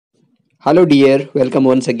Hello dear, welcome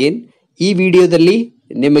once again. ಈ ವಿಡಿಯೋದಲ್ಲಿ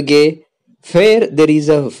ನಿಮಗೆ fair there is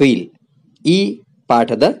a feel ಈ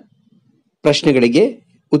ಪಾಠದ ಪ್ರಶ್ನೆಗಳಿಗೆ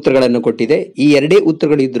ಉತ್ತರಗಳನ್ನು ಕೊಟ್ಟಿದೆ. ಈ ಎರಡೇ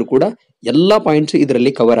ಉತ್ತರಗಳಿದ್ರೂ ಕೂಡ ಎಲ್ಲ ಪಾಯಿಂಟ್ಸ್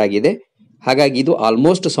ಇದರಲ್ಲಿ ಕವರ್ ಆಗಿದೆ. ಹಾಗಾಗಿ ಇದು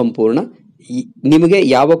ಆಲ್ಮೋಸ್ಟ್ ಸಂಪೂರ್ಣ. ನಿಮಗೆ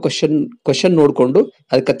ಯಾವ ಕ್ವಶನ್ ನೋಡಿಕೊಂಡು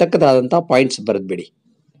ಅದಕ್ಕೆ ತಕ್ಕದಾದಂತಹ points ಬರೆದ್ಬಿಡಿ.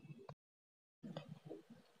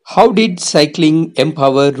 How did cycling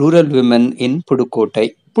empower rural women in ಪುಡುಕೋಟೈ?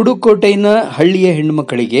 ಪುಡುಕೋಟೈನ ಹಳ್ಳಿಯ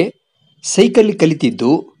ಹೆಣ್ಣುಮಕ್ಕಳಿಗೆ ಸೈಕಲ್ ಕಲಿತಿದ್ದು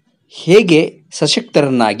ಹೇಗೆ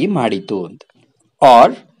ಸಶಕ್ತರನ್ನಾಗಿ ಮಾಡಿತು ಅಂತ.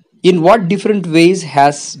 R in what different ways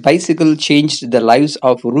has bicycle changed the lives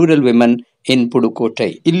of rural women in ಪುಡುಕೋಟೈ?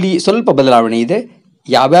 ಇಲ್ಲಿ ಸ್ವಲ್ಪ ಬದಲಾವಣೆ ಇದೆ.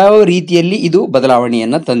 ಯಾವ್ಯಾವ ರೀತಿಯಲ್ಲಿ ಇದು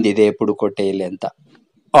ಬದಲಾವಣೆಯನ್ನ ತಂದಿದೆ ಪುಡುಕೋಟೆಯಲ್ಲಿ ಅಂತ.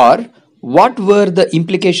 R what were the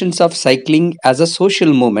implications of cycling as a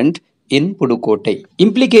social movement in ಪುಡುಕೋಟೈ?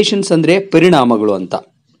 Implications ಅಂದ್ರೆ ಪರಿಣಾಮಗಳು ಅಂತ.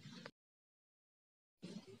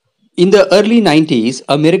 In the early 90s,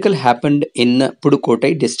 a miracle happened in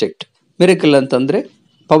Pudukkottai district. Miracle ಅಂತಂದ್ರೆ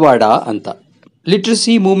ಪವಾಡ ಅಂತ.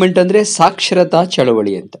 ಲಿಟ್ರಸಿ ಮೂವ್ಮೆಂಟ್ ಅಂದ್ರೆ ಸಾಕ್ಷರತಾ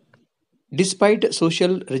ಚಳವಳಿ ಅಂತ. ಡಿಸ್ಪೈಟ್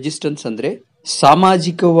ಸೋಷಿಯಲ್ ರೆಸಿಸ್ಟೆನ್ಸ್ ಅಂದ್ರೆ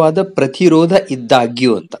ಸಾಮಾಜಿಕವಾದ ಪ್ರತಿರೋಧ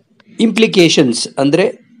ಇದ್ದಾಗ್ಯೂ ಅಂತ. ಇಂಪ್ಲಿಕೇಶನ್ಸ್ ಅಂದ್ರೆ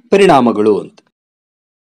ಪರಿಣಾಮಗಳು ಅಂತ.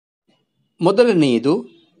 ಮೊದಲನೆಯದು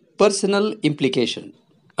ಪರ್ಸನಲ್ ಇಂಪ್ಲಿಕೇಶನ್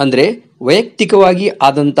ಅಂದ್ರೆ ವೈಯಕ್ತಿಕವಾಗಿ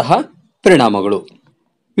ಆದಂತಹ ಪರಿಣಾಮಗಳು.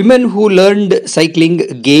 Women who learned cycling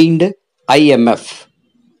gained IMF.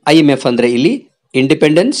 IMF ಅಂದರೆ ಇಲ್ಲಿ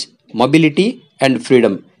ಇಂಡಿಪೆಂಡೆನ್ಸ್, ಮೊಬಿಲಿಟಿ ಆ್ಯಂಡ್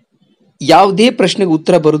ಫ್ರೀಡಮ್. ಯಾವುದೇ ಪ್ರಶ್ನೆಗೆ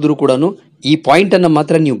ಉತ್ತರ ಬರೆದ್ರೂ ಕೂಡ ಈ ಪಾಯಿಂಟನ್ನು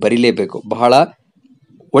ಮಾತ್ರ ನೀವು ಬರೀಲೇಬೇಕು. ಬಹಳ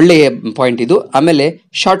ಒಳ್ಳೆಯ ಪಾಯಿಂಟ್ ಇದು. ಆಮೇಲೆ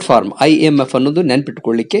ಶಾರ್ಟ್ ಫಾರ್ಮ್ IMF ಅನ್ನೋದು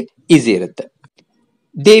ನೆನ್ಪಿಟ್ಕೊಳ್ಳಿಕ್ಕೆ ಈಸಿ ಇರುತ್ತೆ.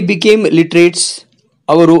 They became literates.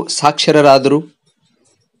 ಅವರು ಸಾಕ್ಷರರಾದರು.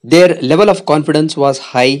 There level of confidence was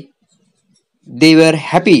high. They were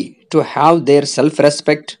happy to have their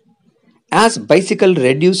self-respect. As bicycle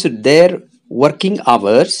reduced their working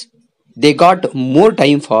hours, they got more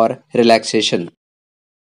time for relaxation.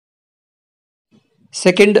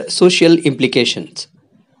 Second, social implications.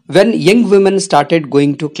 When young women started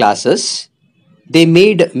going to classes, they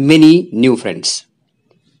made many new friends.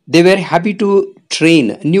 They were happy to train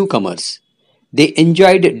newcomers. They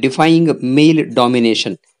enjoyed defying male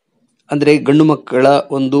domination. ಅಂದರೆ ಗಂಡು ಮಕ್ಕಳ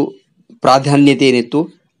ಒಂದು ಪ್ರಾಧಾನ್ಯತೆ ಏನಿತ್ತು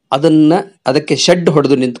ಅದಕ್ಕೆ shed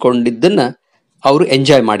ಹೊಡೆದು ನಿಂತ್ಕೊಂಡಿದ್ದನ್ನ ಅವರು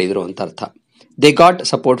enjoy ಮಾಡಿದ್ರು ಅಂತ ಅರ್ಥ. They got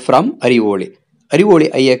support from ಅರಿವೋಳಿ.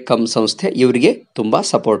 IACM ಸಂಸ್ಥೆ ಇವರಿಗೆ ತುಂಬಾ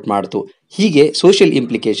ಸಪೋರ್ಟ್ ಮಾಡ್ತು. ಹೀಗೆ ಸೋಷಿಯಲ್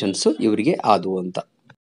ಇಂಪ್ಲಿಕೇಶನ್ಸ್ ಇವರಿಗೆ ಆದವು ಅಂತ.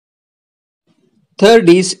 Third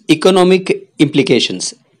is economic implications.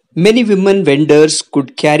 Many women vendors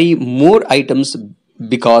could carry more items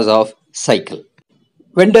because of cycle.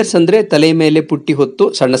 Vendors ಅಂದ್ರೆ ತಲೆ ಮೇಲೆ ಪುಟ್ಟಿ ಹೊತ್ತು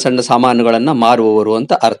ಸಣ್ಣ ಸಣ್ಣ ಸಾಮಾನುಗಳನ್ನ ಮಾರುವವರು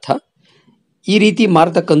ಅಂತ ಅರ್ಥ. ಈ ರೀತಿ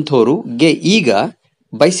ಮಾರ್ತಕ್ಕಂಥವ್ರಿಗೆ ಈಗ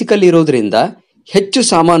ಬೈಸಿಕಲ್ ಇರೋದ್ರಿಂದ ಹೆಚ್ಚು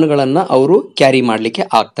ಸಾಮಾನುಗಳನ್ನು ಅವರು ಕ್ಯಾರಿ ಮಾಡಲಿಕ್ಕೆ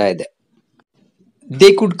ಆಗ್ತಾ ಇದೆ. They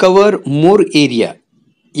could cover more area.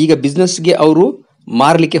 ಈಗ ಬಿಸ್ನೆಸ್ಗೆ ಅವರು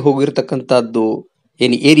ಮಾರಲಿಕ್ಕೆ ಹೋಗಿರ್ತಕ್ಕಂಥದ್ದು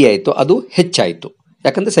ಏನು ಏರಿಯಾ ಇತ್ತು ಅದು ಹೆಚ್ಚಾಯಿತು,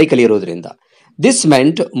 ಯಾಕಂದ್ರೆ ಸೈಕಲ್ ಇರೋದ್ರಿಂದ. This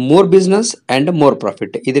made more business and more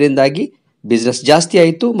profit. ಇದರಿಂದಾಗಿ ಬಿಸ್ನೆಸ್ ಜಾಸ್ತಿ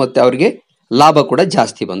ಆಯಿತು ಮತ್ತು ಅವರಿಗೆ ಲಾಭ ಕೂಡ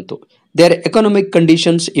ಜಾಸ್ತಿ ಬಂತು. There economic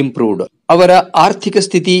conditions improved. ಅವರ ಆರ್ಥಿಕ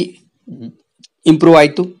ಸ್ಥಿತಿ ಇಂಪ್ರೂವ್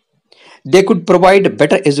ಆಯಿತು. They could provide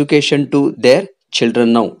better education to their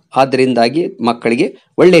children now. ಆದ್ದರಿಂದಾಗಿ ಮಕ್ಕಳಿಗೆ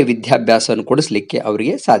ಒಳ್ಳೆಯ ವಿದ್ಯಾಭ್ಯಾಸವನ್ನು ಕೊಡಿಸಲಿಕ್ಕೆ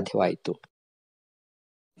ಅವರಿಗೆ ಸಾಧ್ಯವಾಯಿತು.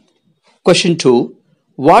 Question 2.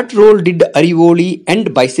 What roll did ಅರಿವೋಳಿ and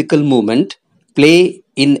bicycle movement play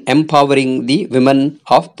in empowering the women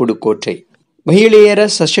of ಪುಡುಕೋಟೈ? ಮಹಿಳೆಯರ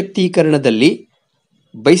ಸಶಕ್ತೀಕರಣದಲ್ಲಿ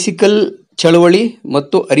ಬೈಸಿಕಲ್ ಚಳವಳಿ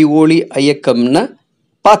ಮತ್ತು ಅರಿವೋಳಿ IACMನ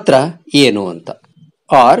ಪಾತ್ರ ಏನು ಅಂತ.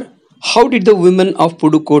 R how did the women of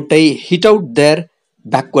ಪುಡುಕೋಟೈ hit out there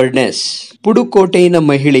backwardness? ಪುಡುಕೋಟೈನ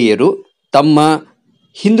ಮಹಿಳೆಯರು ತಮ್ಮ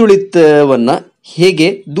ಹಿಂದುಳಿತವನ್ನ ಹೇಗೆ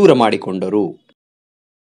ದೂರ ಮಾಡಿಕೊಂಡರು?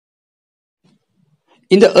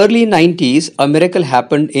 In the early 90s a miracle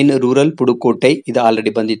happened in rural ಪುಡುಕೋಟೈ. ಇದು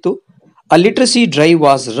ಆಲ್ರೆಡಿ ಬಂದಿತ್ತು. ಅ literacy drive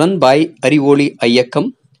was run by ಅರಿವೋಳಿ IACM.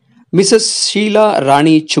 Mrs Sheila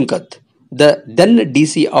Rani Chunkath, the then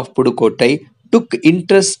DC of Pudukkottai, took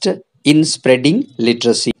interest in spreading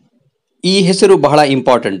literacy. ಈ ಹೆಸರು ಬಹಳ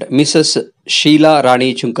ಇಂಪಾರ್ಟೆಂಟ್. ಮಿಸಸ್ ಶೀಲಾ ರಾಣಿ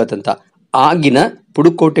ಚುಂಕತ್ ಅಂತ ಆಗಿನ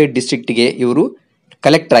ಪುಡುಕೋಟೆ ಡಿಸ್ಟ್ರಿಕ್ಟ್ಗೆ ಇವರು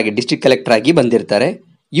ಡಿಸ್ಟ್ರಿಕ್ಟ್ ಕಲೆಕ್ಟರ್ ಆಗಿ ಬಂದಿರ್ತಾರೆ.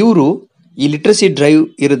 ಇವರು ಈ ಲಿಟ್ರಸಿ ಡ್ರೈವ್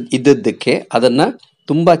ಇದ್ದದ್ದಕ್ಕೆ ಅದನ್ನು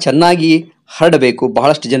ತುಂಬ ಚೆನ್ನಾಗಿ ಹರಡಬೇಕು,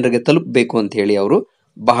 ಬಹಳಷ್ಟು ಜನರಿಗೆ ತಲುಪಬೇಕು ಅಂತ ಹೇಳಿ ಅವರು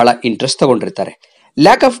ಬಹಳ interest ತಗೊಂಡಿರ್ತಾರೆ.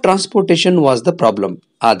 Lack of transportation was the problem.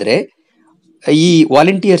 ಆದರೆ ಈ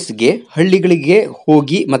ವಾಲಂಟಿಯರ್ಸ್ಗೆ ಹಳ್ಳಿಗಳಿಗೆ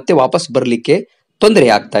ಹೋಗಿ ಮತ್ತೆ ವಾಪಸ್ ಬರಲಿಕ್ಕೆ ತೊಂದರೆ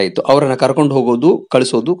ಆಗ್ತಾ ಇತ್ತು. ಅವರನ್ನು ಕರ್ಕೊಂಡು ಹೋಗೋದು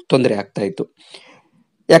ಕಳಿಸೋದು ತೊಂದರೆ ಆಗ್ತಾ ಇತ್ತು,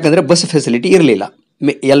 ಯಾಕಂದರೆ ಬಸ್ ಫೆಸಿಲಿಟಿ ಇರಲಿಲ್ಲ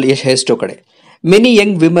ಎಷ್ಟೋ ಕಡೆ. Many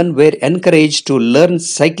Young women wear encourage to learn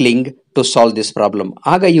cycling to solve this problem.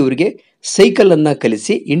 ಆಗ ಇವರಿಗೆ ಸೈಕಲ್ ಅನ್ನ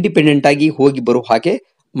ಕಲಿಸಿ ಇಂಡಿಪೆಂಡೆಂಟ್ ಆಗಿ ಹೋಗಿ ಬರೋ ಹಾಗೆ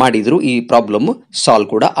ಮಾಡಿದ್ರು. ಈ ಪ್ರಾಬ್ಲಮ್ ಸಾಲ್ವ್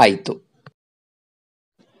ಕೂಡ ಆಯಿತು.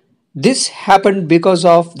 This happened because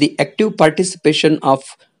of the active participation of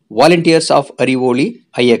volunteers of ಅರಿವೋಳಿ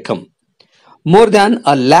ಅಯ್ಯಕಂ. More than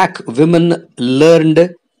 100,000 women learned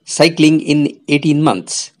cycling in 18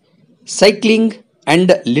 months. Cycling and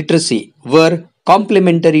literacy were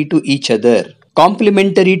complementary to each other.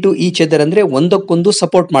 Complementary to each other ಅಂದ್ರೆ ಒಂದಕ್ಕೊಂದು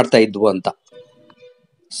support ಮಾಡ್ತಾ ಇದ್ವು ಅಂತ.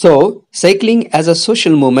 So, cycling as a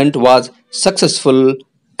social movement was successful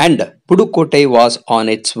and Pudukkottai was on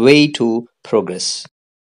its way to progress.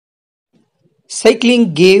 Cycling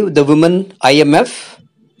gave the women IMF,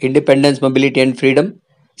 Independence, Mobility and Freedom.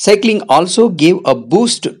 Cycling also gave a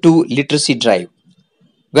boost to literacy drive.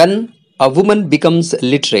 When a woman becomes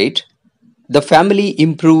literate, the family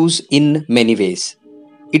improves in many ways.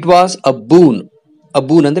 It was a boon. A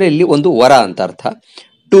boon ಅಂದ್ರೆ ಇಲ್ಲಿ ಒಂದು ವರ ಅಂತ ಅರ್ಥ.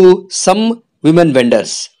 To some women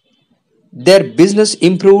vendors, their business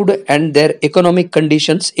improved and their economic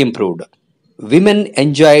conditions improved. Women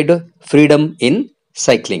enjoyed freedom in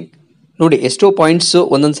cycling. ನೋಡಿ ಎಷ್ಟೋ points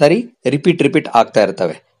ಒಂದೊಂದು ಸಾರಿ repeat ಆಗ್ತಾ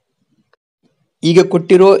ಇರ್ತವೆ. ಈಗ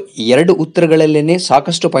ಕೊಟ್ಟಿರೋ 2 ಉತ್ತರಗಳಲ್ಲೇನೆ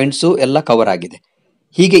ಸಾಕಷ್ಟು ಪಾಯಿಂಟ್ಸು ಎಲ್ಲ ಕವರ್ ಆಗಿದೆ.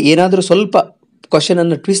 ಹೀಗೆ ಏನಾದರೂ ಸ್ವಲ್ಪ ಕ್ವಶನ್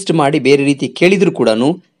ಅನ್ನು ಟ್ವಿಸ್ಟ್ ಮಾಡಿ ಬೇರೆ ರೀತಿ ಕೇಳಿದ್ರು ಕೂಡ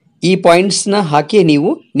ಈ ಪಾಯಿಂಟ್ಸ್ನ ಹಾಕಿ ನೀವು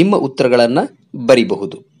ನಿಮ್ಮ ಉತ್ತರಗಳನ್ನು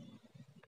ಬರಿಬಹುದು.